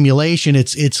in a simulation.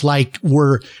 It's like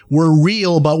we're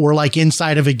real, but we're like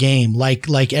inside of a game.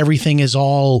 Like everything is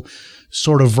all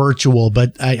sort of virtual,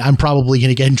 but I'm probably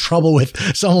going to get in trouble with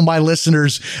some of my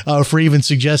listeners for even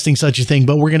suggesting such a thing.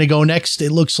 But we're going to go next.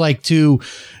 It looks like to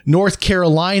North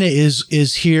Carolina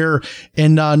is here.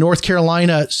 And North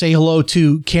Carolina, say hello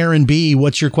to Karen B.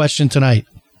 What's your question tonight?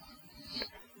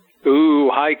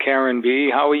 Ooh, hi, Karen B.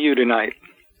 How are you tonight?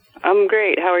 I'm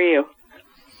great. How are you?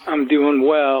 I'm doing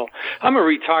well. I'm a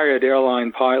retired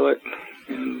airline pilot,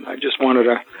 and I just wanted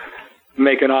to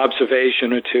make an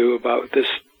observation or two about this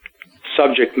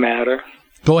subject matter.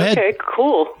 Go ahead. Okay,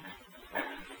 cool.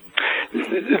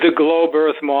 The globe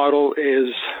Earth model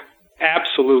is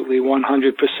absolutely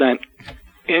 100%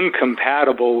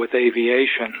 incompatible with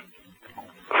aviation.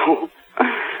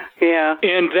 Yeah.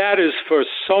 And that is for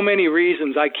so many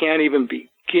reasons I can't even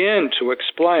begin to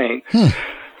explain.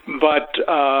 But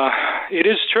it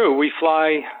is true. We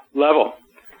fly level.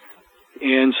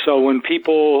 And so when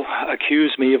people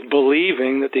accuse me of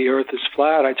believing that the Earth is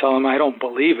flat, I tell them I don't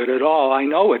believe it at all. I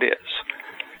know it is,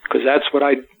 because that's what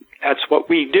I That's what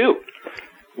we do.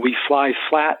 We fly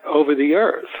flat over the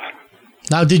earth.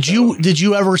 Now, did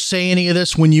you ever say any of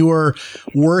this when you were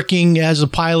working as a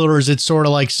pilot, or is it sort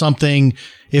of like something,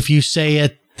 if you say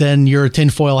it, then you're a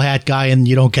tinfoil hat guy and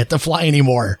you don't get to fly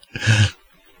anymore?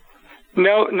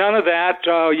 No, none of that.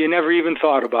 You never even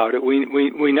thought about it.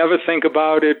 We never think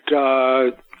about it.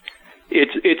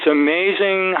 It's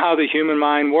amazing how the human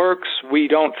mind works. We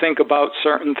don't think about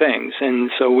certain things,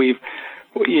 and so you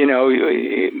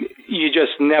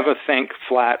just never think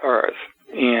flat Earth.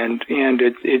 And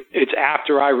it's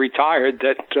after I retired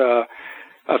that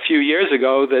a few years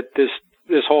ago that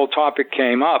this whole topic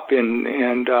came up,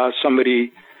 and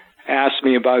somebody asked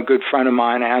me about, a good friend of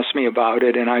mine asked me about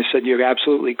it, and I said, "You're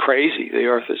absolutely crazy. The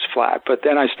Earth is flat." But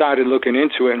then I started looking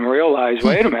into it and realized,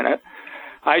 wait a minute,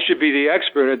 I should be the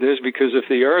expert at this, because if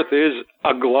the Earth is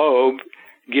a globe,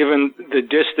 given the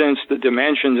distance, the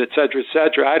dimensions, et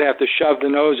cetera, I'd have to shove the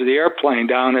nose of the airplane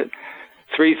down at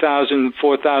 3,000,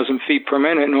 4,000 feet per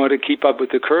minute in order to keep up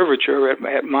with the curvature at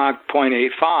Mach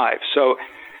 0.85. So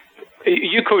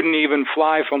you couldn't even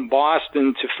fly from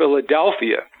Boston to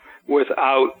Philadelphia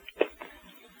without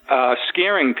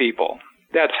scaring people.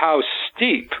 That's how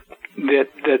steep that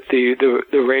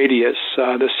the radius,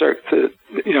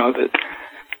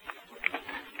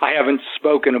 I haven't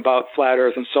spoken about flat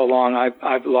Earth in so long.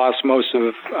 I've lost most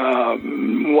of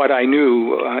what I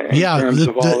knew.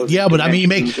 But I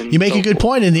mean, you make a good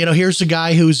point, and here's a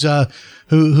guy who's a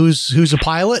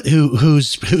pilot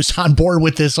who's on board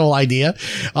with this whole idea.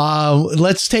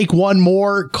 Let's take one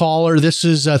more caller. This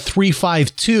is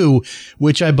 352,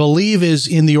 which I believe is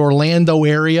in the Orlando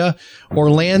area.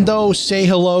 Orlando, say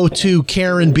hello to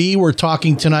Karen B. We're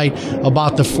talking tonight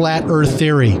about the flat Earth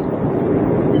theory.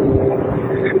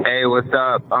 Hey, what's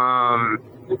up?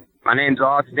 My name's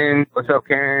Austin. What's up,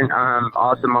 Karen? I'm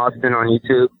Awesome Austin on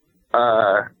YouTube.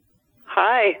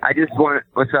 Hi.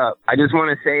 What's up? I just want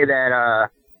to say that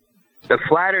the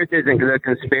flat Earth isn't the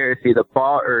conspiracy. The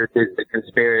ball Earth is the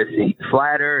conspiracy.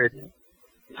 Flat Earth,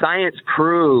 science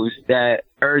proves that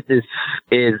Earth is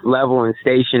level and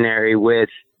stationary.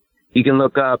 You can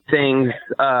look up things,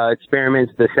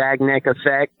 experiments, the Sagnac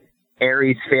effect,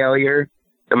 Airy's failure,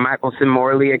 the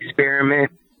Michelson-Morley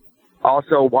experiment.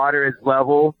 Also, water is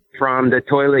level from the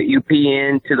toilet you pee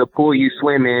in to the pool you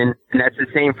swim in, and that's the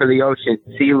same for the ocean.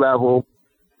 Sea level,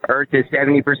 Earth is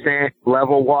 70%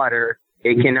 level water.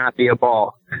 It cannot be a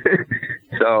ball.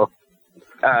 So,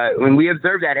 when we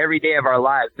observe that every day of our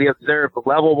lives, we observe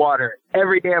level water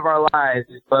every day of our lives,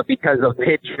 but because of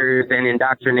pictures and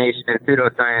indoctrination and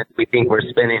pseudoscience, we think we're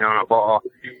spinning on a ball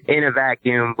in a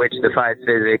vacuum, which defies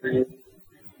physics.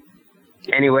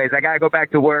 Anyways, I gotta go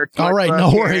back to work. All right,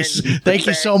 no worries. Thank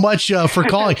you so much for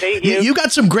calling. You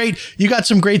got some great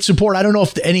support. I don't know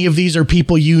if any of these are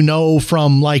people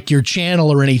from like your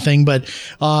channel or anything, but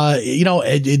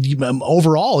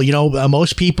overall,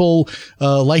 most people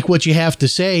like what you have to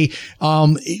say.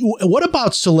 What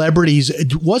about celebrities?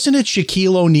 Wasn't it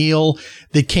Shaquille O'Neal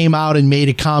that came out and made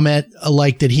a comment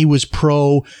like that he was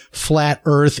pro flat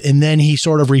Earth, and then he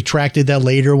sort of retracted that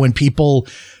later when people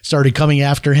started coming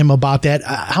after him about that?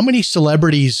 How many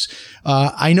celebrities?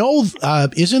 I know,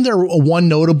 isn't there one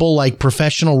notable like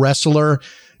professional wrestler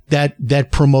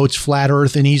that promotes flat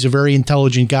Earth, and he's a very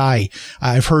intelligent guy?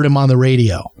 I've heard him on the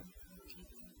radio.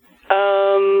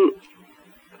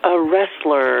 A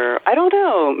wrestler? I don't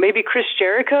know. Maybe Chris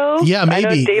Jericho? Yeah, maybe.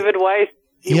 I know David Weiss.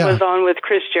 He was on with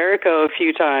Chris Jericho a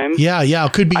few times. Yeah,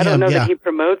 it could be him. I don't know that he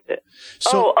promotes it.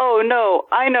 So, no,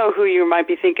 I know who you might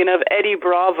be thinking of, Eddie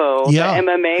Bravo, the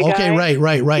MMA guy. Okay, right.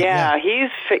 Yeah,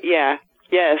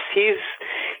 yes,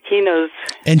 he knows.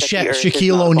 And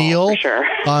Shaquille O'Neal, for sure.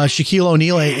 Shaquille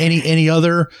O'Neal. Any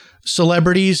other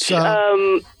celebrities?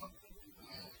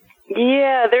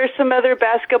 Yeah, there's some other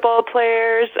basketball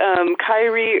players.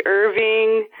 Kyrie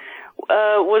Irving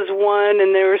was one,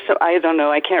 and there were some, I don't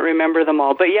know, I can't remember them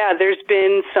all. But yeah, there's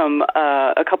been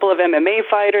a couple of MMA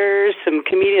fighters, some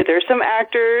comedians, there's some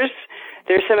actors.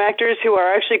 There's some actors who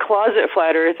are actually closet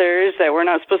flat earthers that we're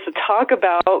not supposed to talk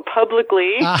about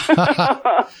publicly.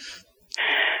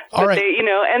 All right.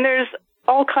 And there's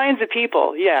all kinds of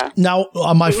people. Yeah. Now,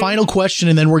 my final question,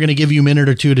 and then we're going to give you a minute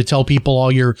or two to tell people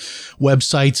all your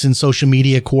websites and social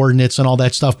media coordinates and all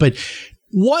that stuff. But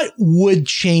what would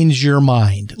change your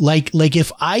mind? Like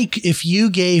if you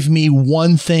gave me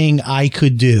one thing I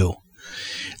could do,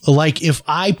 like if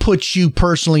I put you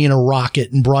personally in a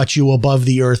rocket and brought you above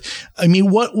the earth, I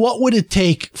mean, what would it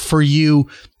take for you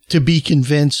to be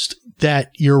convinced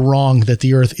that you're wrong, that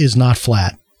the earth is not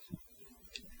flat?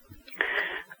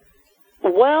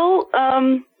 Well,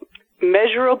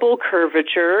 measurable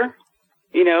curvature,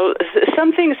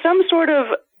 some sort of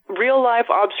real life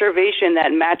observation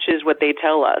that matches what they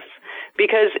tell us.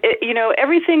 Because,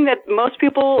 everything that most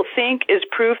people think is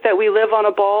proof that we live on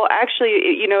a ball, actually,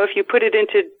 if you put it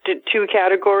into two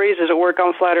categories, does it work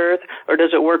on flat Earth or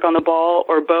does it work on the ball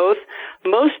or both?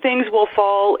 Most things will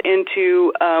fall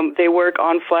into they work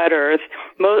on flat Earth,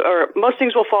 most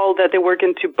things will fall that they work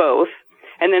into both,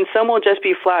 and then some will just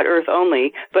be flat Earth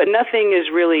only. But nothing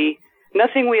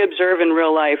we observe in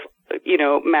real life,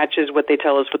 matches what they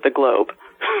tell us with the globe.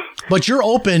 But you're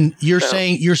open. You're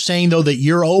saying though that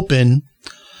you're open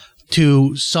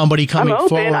to somebody coming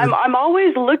forward. I'm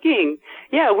always looking.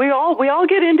 Yeah, we all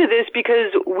get into this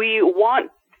because we want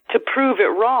to prove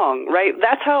it wrong, right?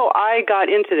 That's how I got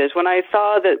into this. When I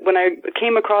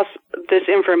came across this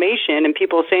information and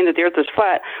people saying that the Earth was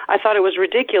flat, I thought it was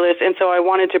ridiculous, and so I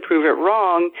wanted to prove it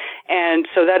wrong, and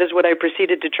so that is what I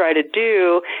proceeded to try to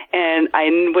do, and I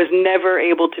was never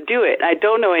able to do it. I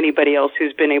don't know anybody else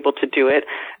who's been able to do it,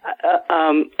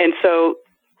 and so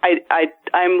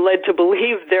I'm led to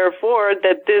believe, therefore,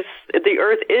 that the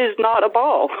Earth is not a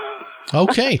ball.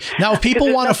 Okay. Now, if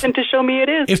people want to show me it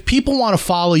is. If people want to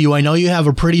follow you, I know you have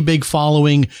a pretty big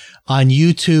following on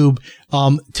YouTube.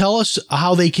 Tell us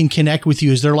how they can connect with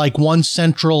you. Is there like one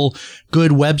central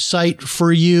good website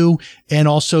for you? And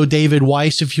also David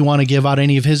Weiss, if you want to give out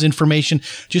any of his information,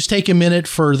 just take a minute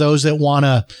for those that want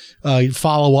to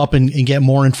follow up and get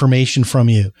more information from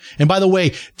you. And by the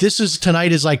way,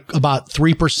 tonight is like about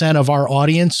 3% of our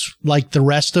audience. Like the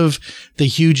rest of the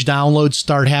huge downloads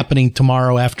start happening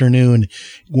tomorrow afternoon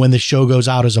when the show goes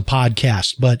out as a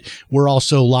podcast. But we're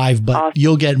also live, but awesome.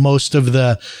 You'll get most of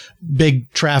the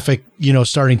big traffic,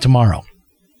 starting tomorrow.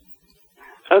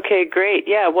 Okay, great.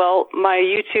 Yeah, well, my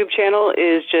YouTube channel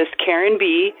is just Karen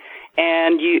B,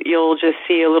 and you'll just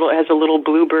see it has a little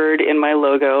bluebird in my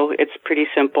logo. It's pretty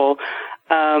simple.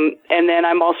 And then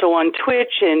I'm also on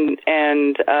Twitch and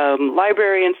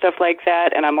library and stuff like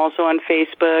that, and I'm also on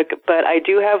Facebook. But I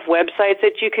do have websites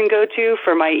that you can go to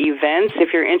for my events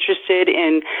if you're interested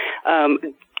in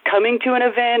coming to an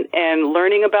event and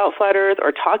learning about Flat Earth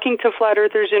or talking to Flat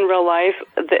Earthers in real life.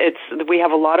 We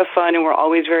have a lot of fun, and we're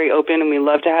always very open, and we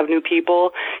love to have new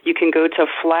people. You can go to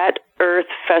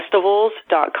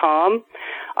flatearthfestivals.com.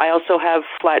 I also have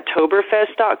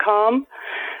flattoberfest.com.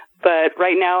 But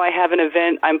right now I have an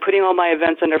event. I'm putting all my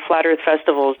events under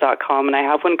flatearthfestivals.com, and I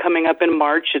have one coming up in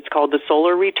March. It's called the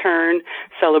Solar Return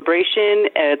Celebration.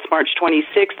 It's March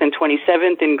 26th and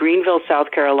 27th in Greenville,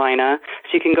 South Carolina.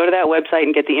 So you can go to that website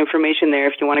and get the information there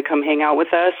if you want to come hang out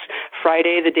with us.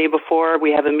 Friday, the day before,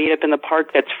 we have a meetup in the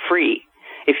park that's free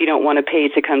if you don't want to pay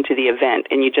to come to the event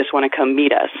and you just want to come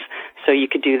meet us. So you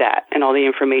could do that, and all the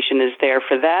information is there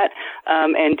for that.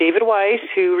 And David Weiss,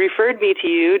 who referred me to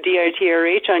you,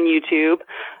 DITRH on YouTube,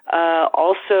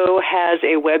 also has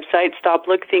a website,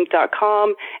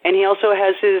 stoplookthink.com, and he also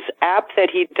has his app that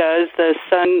he does, the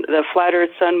Flat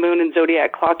Earth Sun, Moon, and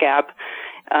Zodiac Clock app.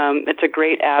 It's a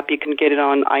great app. You can get it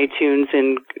on iTunes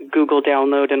and Google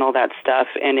Download and all that stuff.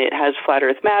 And it has Flat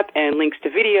Earth map and links to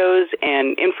videos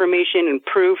and information and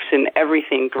proofs and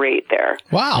everything great there.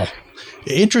 Wow.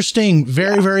 Interesting.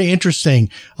 Very, very interesting.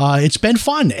 It's been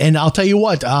fun. And I'll tell you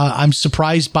what, I'm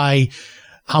surprised by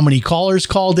how many callers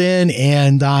called in,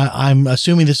 and I'm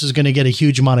assuming this is going to get a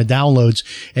huge amount of downloads.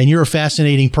 And you're a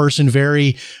fascinating person,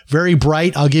 very, very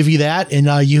bright. I'll give you that. And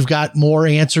you've got more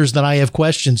answers than I have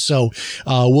questions. So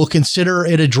we'll consider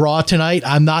it a draw tonight.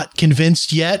 I'm not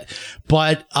convinced yet,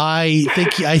 but I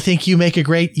think you make a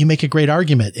great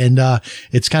argument, and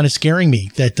it's kind of scaring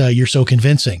me that you're so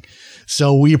convincing.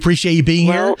 So we appreciate you being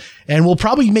here, and we'll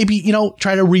probably maybe,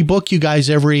 try to rebook you guys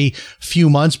every few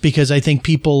months because I think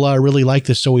people really like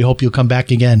this. So we hope you'll come back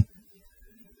again.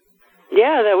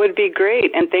 Yeah, that would be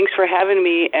great. And thanks for having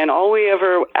me. And all we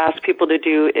ever ask people to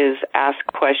do is ask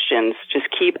questions. Just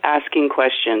keep asking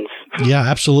questions. Yeah,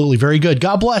 absolutely. Very good.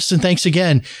 God bless. And thanks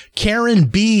again. Karen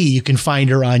B, you can find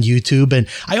her on YouTube. And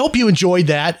I hope you enjoyed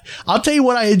that. I'll tell you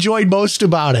what I enjoyed most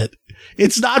about it.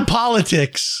 It's not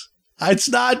politics. It's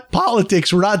not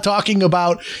politics. We're not talking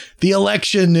about the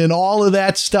election and all of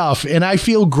that stuff. And I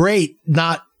feel great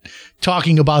not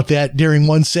talking about that during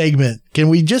one segment. Can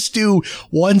we just do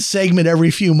one segment every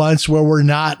few months where we're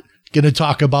not going to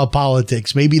talk about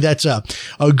politics? Maybe that's a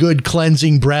good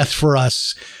cleansing breath for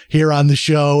us here on the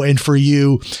show and for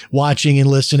you watching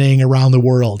and listening around the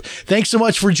world. Thanks so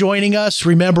much for joining us.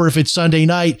 Remember, if it's Sunday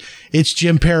night, it's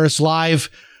Jim Paris Live.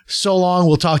 So long.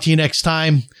 We'll talk to you next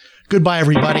time. Goodbye,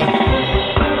 everybody.